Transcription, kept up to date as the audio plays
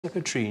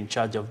Secretary in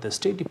charge of the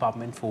State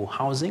Department for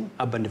Housing,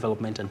 Urban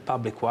Development and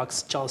Public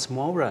Works, Charles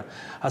Mwaura,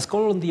 has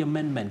called on the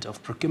amendment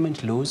of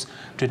procurement laws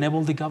to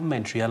enable the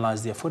government to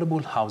realize the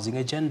affordable housing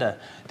agenda.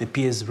 The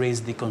peers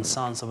raised the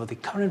concerns over the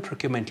current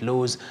procurement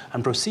laws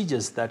and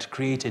procedures that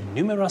created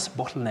numerous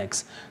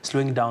bottlenecks,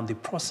 slowing down the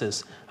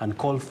process, and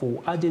called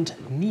for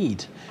urgent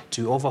need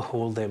to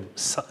overhaul them,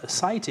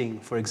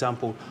 citing, for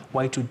example,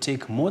 why it would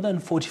take more than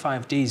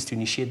 45 days to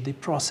initiate the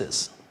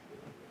process.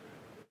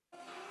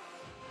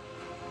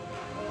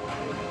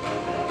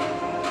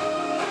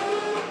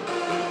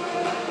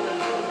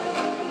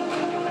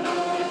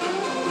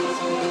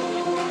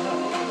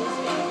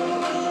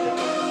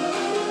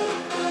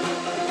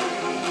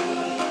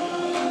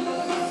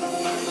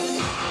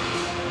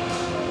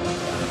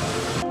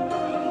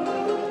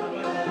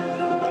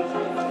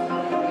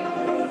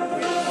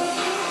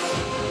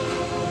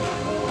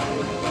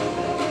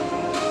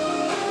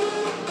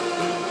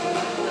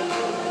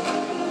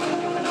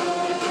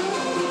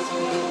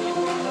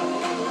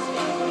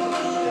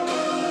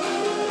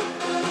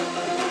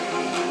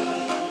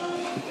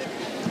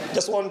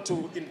 Just want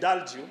to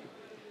indulge you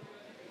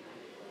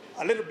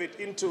a little bit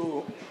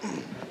into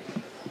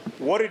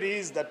what it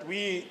is that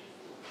we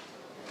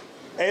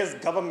as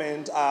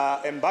government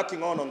are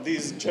embarking on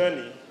this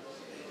journey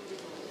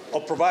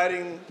of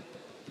providing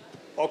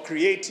or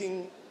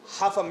creating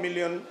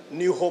 500,000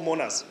 new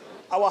homeowners.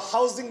 Our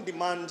housing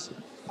demand,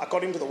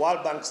 according to the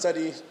World Bank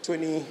study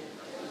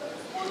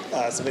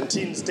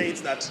 2017,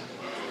 states that,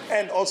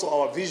 and also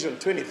our vision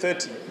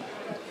 2030,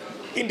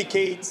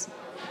 indicates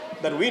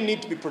that we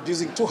need to be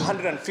producing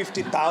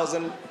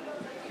 250,000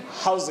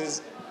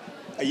 houses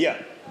a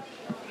year.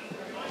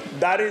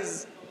 That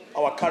is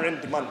our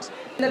current demand.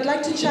 And I'd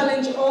like to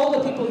challenge all the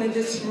people in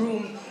this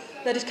room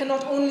that it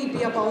cannot only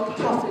be about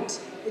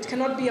profit. It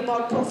cannot be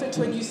about profit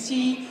when you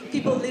see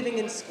people living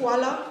in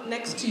squalor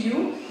next to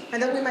you,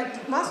 and that we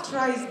must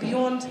rise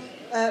beyond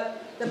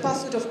the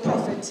pursuit of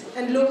profit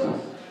and look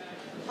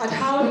at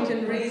how we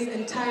can raise the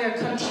entire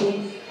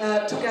country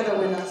together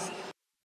with us.